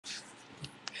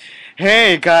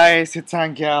Hey guys, it's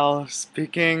Angel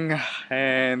speaking,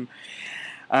 and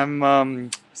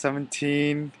I'm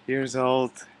 17 years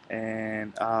old,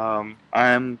 and I'm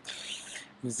a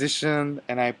musician,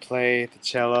 and I play the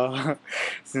cello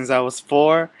since I was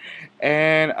 4,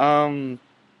 and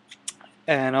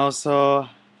also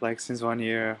like since 1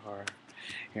 year or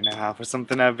year and a half or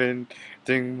something, I've been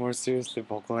doing more seriously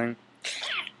vocaling,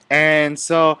 and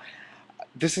so.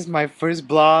 This is my first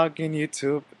blog in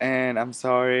YouTube, and I'm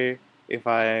sorry if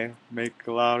I make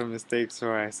a lot of mistakes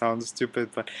or I sound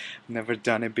stupid, but I've never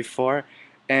done it before.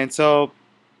 And so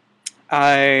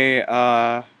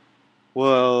I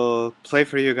will play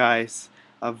for you guys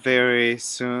very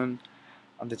soon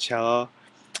on the cello,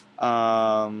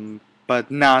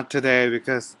 but not today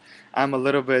because I'm a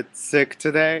little bit sick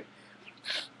today.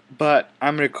 But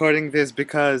I'm recording this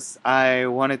because I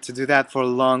wanted to do that for a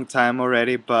long time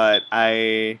already, but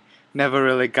I never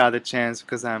really got a chance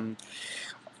because I'm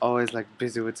always like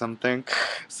busy with something.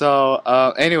 So,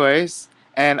 anyways,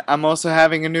 and I'm also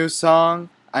having a new song.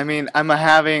 I mean, I'm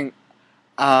having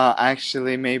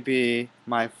actually maybe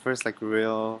my first like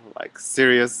real like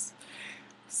serious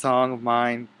song of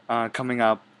mine coming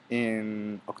up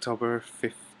in October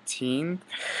 15th,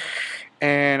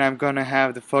 and I'm gonna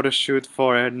have the photo shoot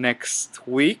for it next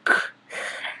week,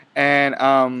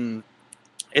 and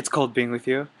it's called Being With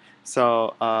You.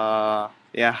 So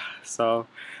yeah, so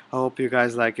I hope you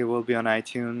guys like it. Will be on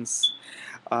iTunes,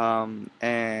 um,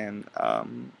 and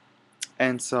um,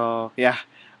 and so yeah,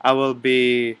 I will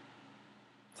be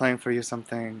playing for you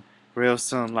something real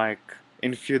soon, like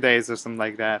in a few days or something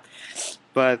like that.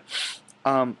 But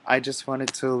I just wanted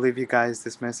to leave you guys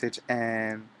this message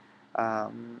and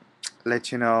um,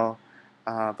 let you know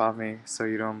about me so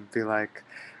you don't be like,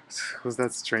 who's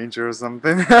that stranger or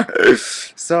something.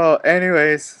 So,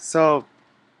 anyways,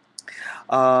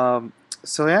 um,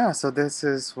 so yeah, so this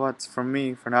is what's from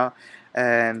me for now,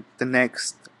 and the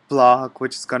next blog,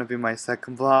 which is gonna be my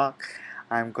second blog,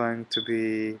 I'm going to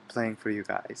be playing for you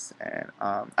guys, and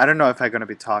I don't know if I'm gonna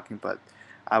be talking, but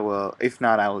I will. If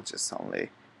not, I will just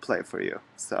only play for you.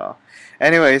 So,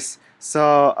 anyways,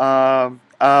 so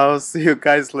I'll see you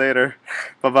guys later.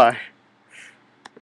 Bye bye.